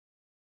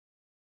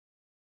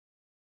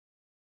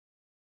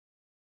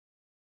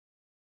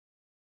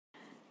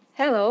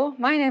Hello,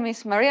 my name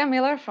is Maria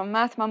Miller from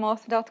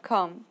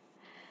mathmammoth.com.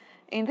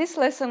 In this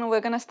lesson we're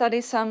going to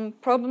study some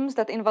problems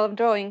that involve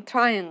drawing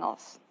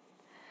triangles.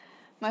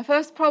 My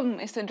first problem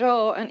is to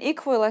draw an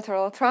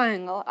equilateral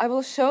triangle. I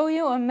will show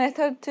you a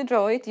method to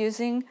draw it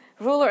using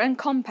ruler and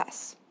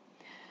compass.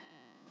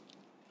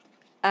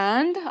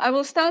 And I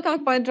will start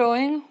out by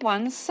drawing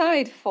one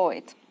side for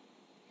it.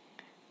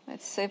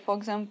 Let's say, for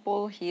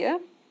example, here.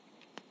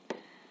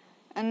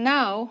 And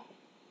now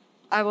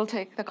I will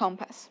take the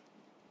compass.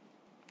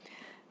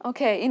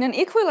 Okay, in an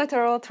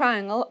equilateral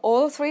triangle,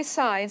 all three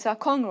sides are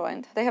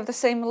congruent. They have the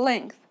same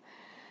length.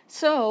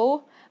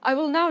 So I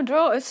will now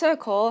draw a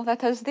circle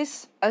that has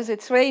this as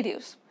its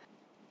radius.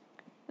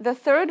 The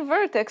third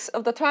vertex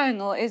of the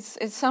triangle is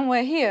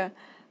somewhere here,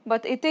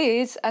 but it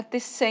is at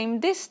this same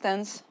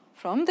distance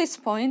from this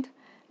point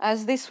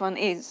as this one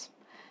is.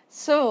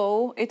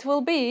 So it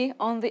will be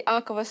on the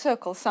arc of a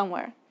circle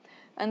somewhere.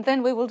 And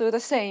then we will do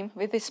the same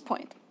with this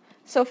point.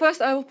 So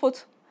first I will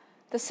put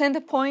the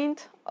center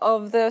point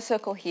of the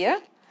circle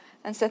here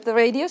and set the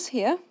radius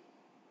here.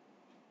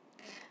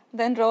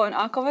 Then draw an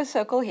arc of a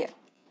circle here.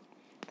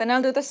 Then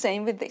I'll do the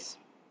same with this.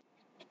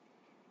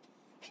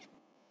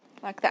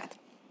 Like that.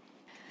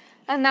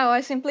 And now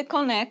I simply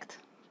connect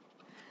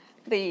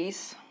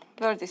these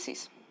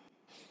vertices.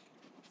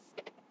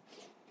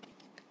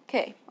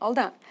 Okay, all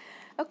done.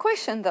 A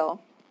question though.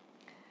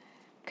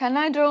 Can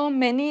I draw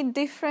many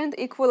different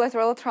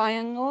equilateral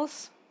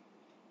triangles?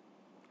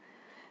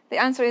 The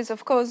answer is,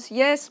 of course,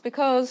 yes,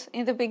 because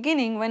in the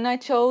beginning, when I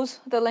chose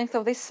the length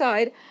of this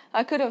side,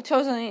 I could have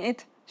chosen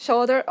it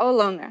shorter or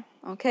longer,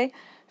 okay?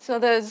 So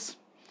there's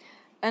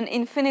an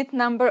infinite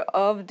number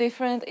of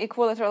different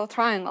equilateral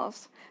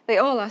triangles. They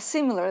all are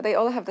similar, they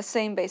all have the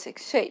same basic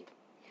shape.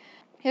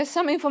 Here's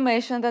some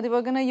information that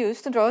we're going to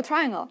use to draw a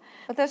triangle.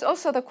 But there's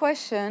also the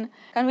question,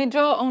 can we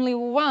draw only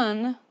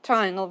one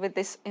triangle with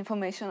this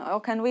information, or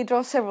can we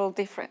draw several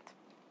different?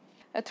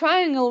 A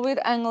triangle with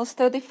angles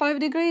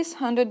 35 degrees,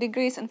 100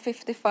 degrees, and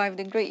 55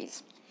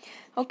 degrees.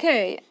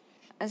 Okay,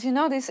 as you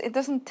notice, it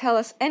doesn't tell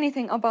us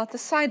anything about the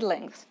side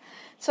lengths.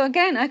 So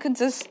again, I could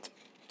just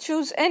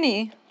choose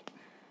any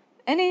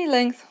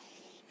length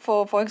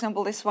for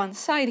example, this one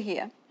side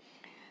here,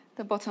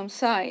 the bottom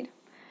side.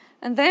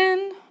 And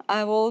then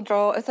I will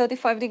draw a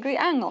 35-degree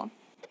angle.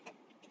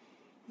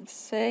 Let's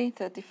say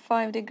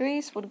 35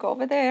 degrees would go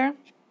over there.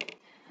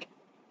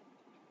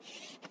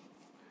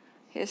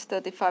 Here's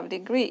 35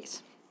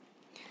 degrees.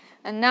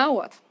 And now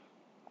what?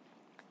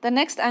 The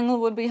next angle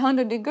would be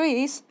 100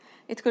 degrees.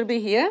 It could be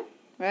here,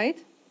 right?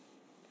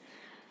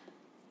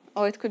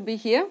 Or it could be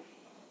here.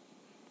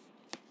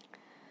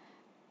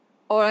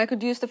 Or I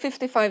could use the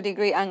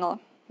 55-degree angle.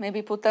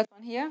 Maybe put that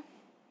one here.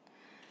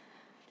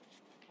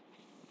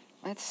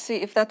 Let's see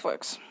if that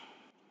works.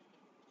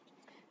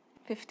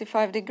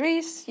 55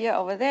 degrees, yeah,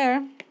 over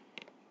there.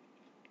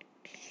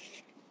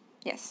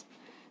 Yes,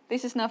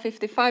 this is now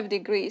 55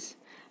 degrees.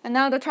 And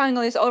now the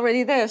triangle is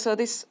already there, so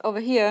this over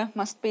here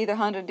must be the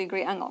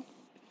 100-degree angle.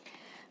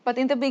 But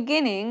in the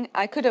beginning,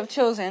 I could have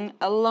chosen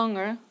a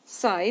longer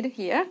side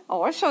here,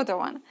 or a shorter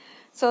one.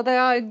 So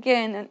there are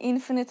again an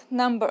infinite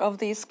number of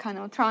these kind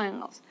of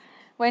triangles.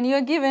 When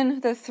you're given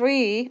the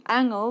three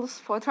angles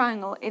for a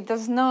triangle, it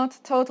does not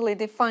totally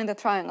define the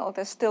triangle.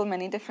 There's still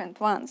many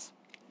different ones.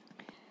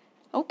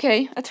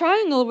 Okay, a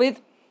triangle with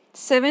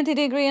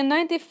 70-degree and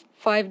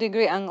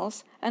 95-degree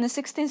angles and a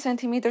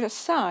 16-centimeter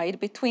side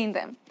between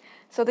them.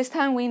 So this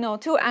time we know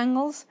two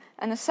angles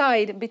and a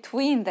side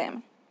between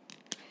them.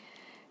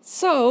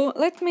 So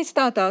let me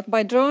start out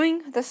by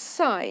drawing the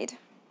side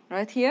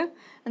right here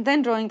and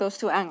then drawing those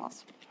two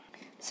angles.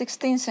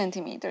 16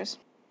 centimeters.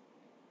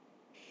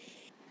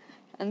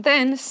 And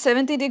then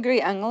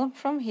 70-degree angle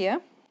from here.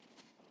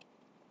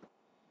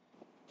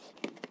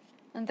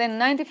 And then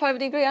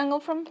 95-degree angle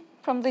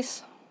from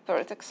this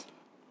vertex.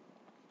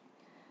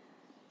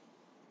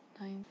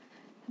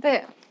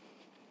 There.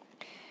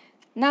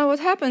 Now what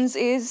happens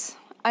is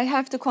I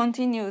have to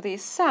continue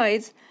these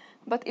sides,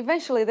 but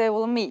eventually they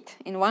will meet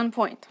in one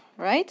point,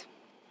 right?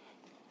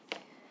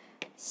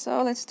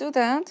 So let's do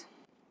that.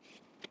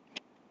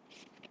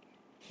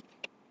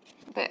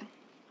 There.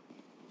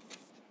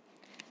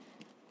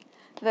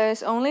 There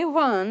is only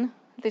one,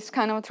 this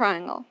kind of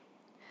triangle.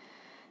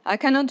 I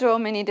cannot draw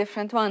many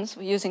different ones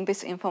using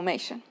this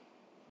information.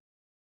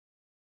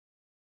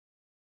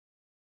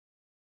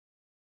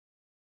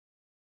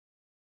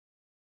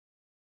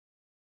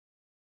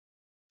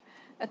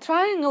 A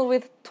triangle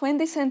with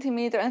 20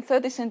 centimeter and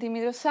 30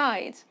 centimeter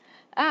sides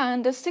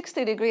and a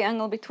 60-degree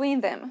angle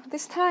between them.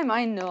 This time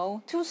I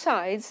know two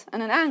sides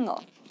and an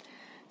angle.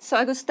 So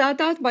I could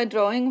start out by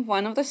drawing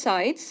one of the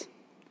sides,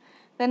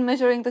 then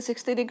measuring the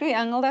 60-degree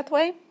angle that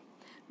way,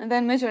 and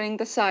then measuring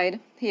the side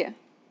here,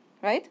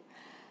 right?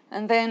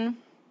 And then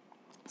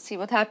see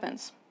what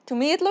happens. To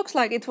me it looks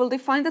like it will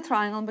define the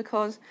triangle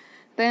because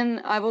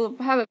then I will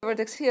have a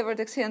vertex here,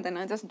 and then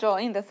I just draw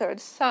in the third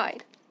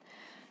side.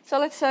 So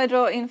let's say I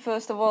draw in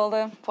first of all,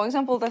 for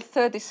example, the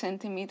 30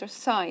 centimeter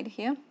side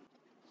here.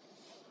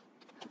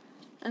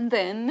 And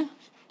then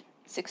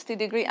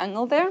 60-degree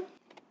angle there.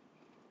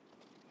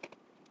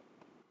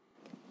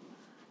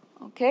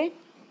 Okay,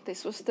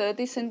 this was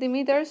 30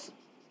 centimeters.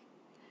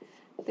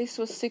 This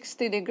was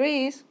 60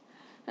 degrees.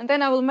 And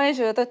then I will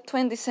measure the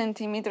 20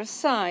 centimeter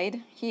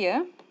side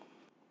here.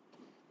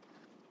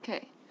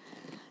 Okay,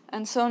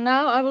 and so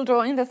now I will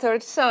draw in the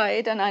third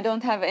side, and I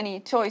don't have any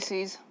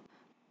choices.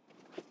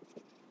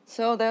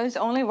 So there is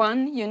only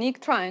one unique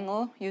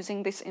triangle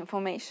using this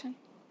information.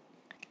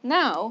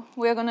 Now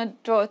we are going to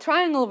draw a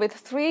triangle with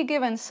 3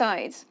 given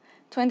sides,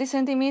 20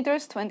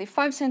 centimeters,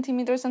 25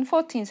 centimeters, and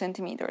 14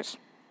 centimeters.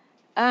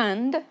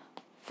 And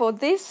for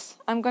this,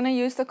 I'm going to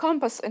use the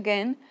compass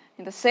again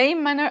in the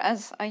same manner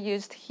as I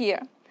used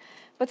here.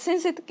 But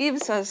since it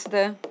gives us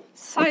the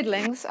side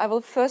lengths, I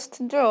will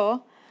first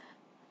draw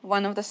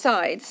one of the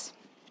sides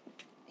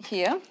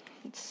here.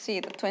 Let's see,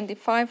 the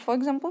 25, for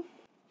example.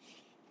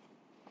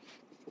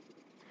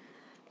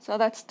 So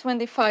that's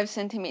 25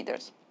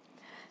 centimeters.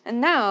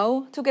 And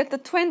now, to get the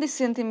 20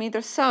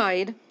 centimeter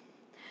side,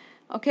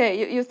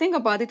 okay, you think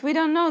about it, we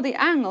don't know the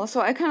angle,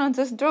 so I cannot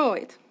just draw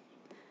it.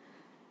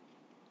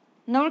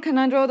 Nor can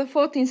I draw the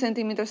 14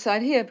 centimeter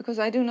side here, because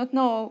I do not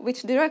know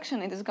which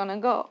direction it is going to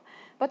go.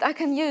 But I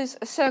can use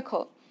a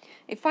circle.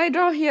 If I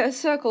draw here a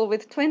circle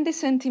with 20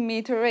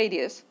 centimeter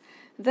radius,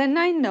 then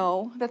I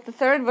know that the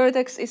third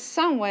vertex is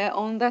somewhere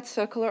on that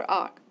circular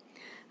arc.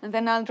 And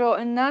then I'll draw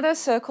another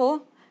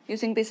circle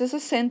using this as a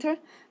center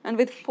and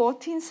with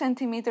 14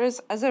 centimeters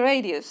as a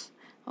radius.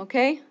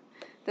 Okay?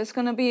 There's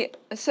going to be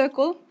a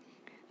circle,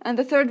 and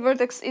the third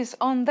vertex is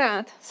on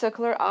that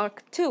circular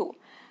arc too.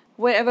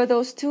 Wherever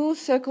those two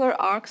circular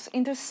arcs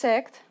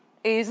intersect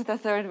is the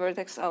third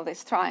vertex of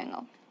this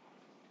triangle.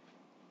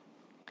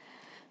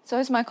 So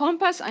as my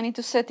compass, I need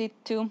to set it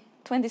to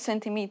 20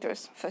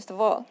 centimeters first of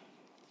all.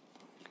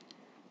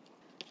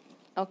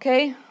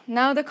 Okay,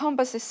 now the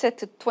compass is set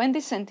to 20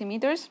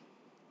 centimeters.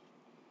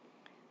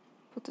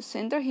 Put the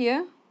center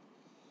here,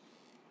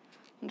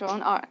 and draw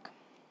an arc.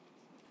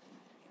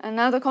 And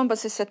now the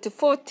compass is set to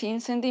 14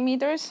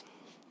 centimeters,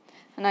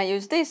 and I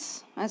use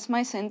this as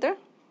my center.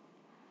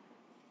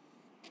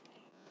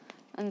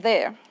 And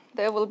there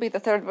will be the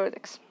third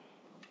vertex.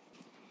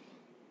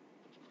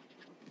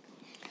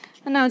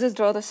 And now just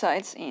draw the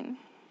sides in.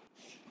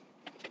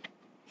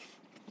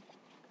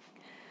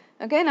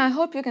 Again, I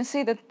hope you can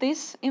see that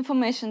this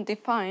information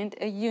defined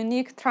a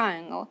unique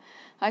triangle.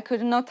 I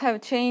could not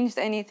have changed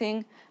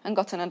anything and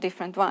gotten a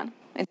different one.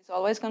 It is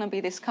always going to be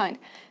this kind.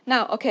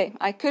 Now, okay,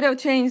 I could have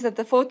changed that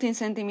the 14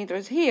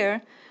 centimeters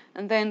here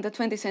and then the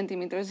 20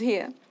 centimeters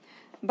here.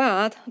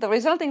 But the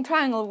resulting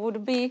triangle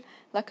would be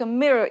like a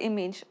mirror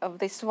image of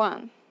this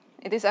one.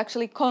 It is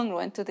actually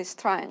congruent to this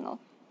triangle.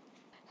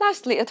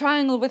 Lastly, a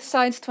triangle with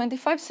sides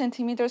 25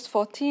 centimeters,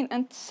 14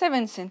 and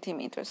 7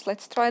 centimeters.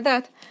 Let's try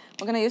that.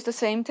 We're going to use the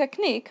same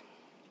technique.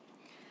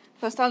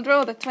 First I'll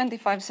draw the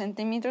 25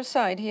 centimeter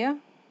side here.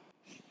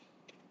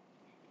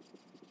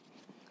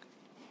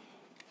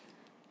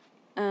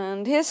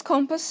 And here's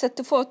compass set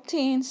to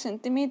 14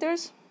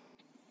 centimeters.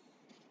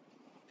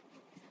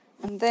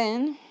 And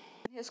then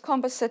here's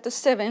compass set to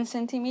 7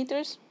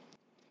 centimeters.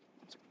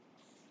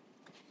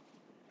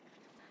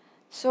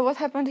 So what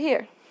happened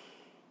here?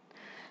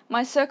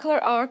 My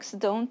circular arcs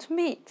don't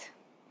meet.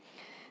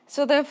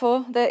 So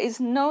therefore, there is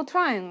no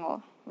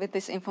triangle with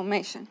this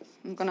information.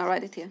 I'm going to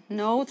write it here.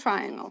 No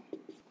triangle.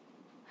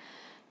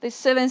 This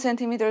 7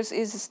 centimeters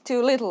is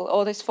too little,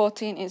 or this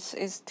 14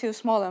 is too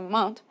small an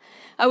amount.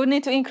 I would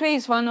need to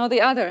increase one or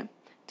the other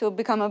to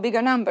become a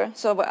bigger number.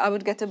 So I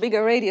would get a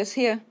bigger radius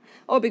here,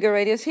 or bigger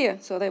radius here.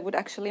 So they would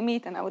actually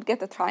meet, and I would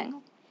get a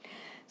triangle.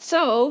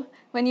 So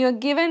when you are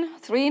given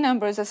 3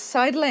 numbers as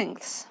side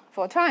lengths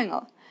for a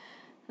triangle,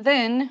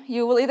 then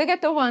you will either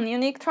get the one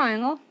unique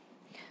triangle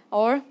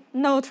or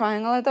no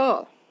triangle at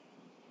all.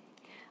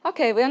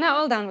 Okay, we are now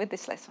all done with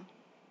this lesson.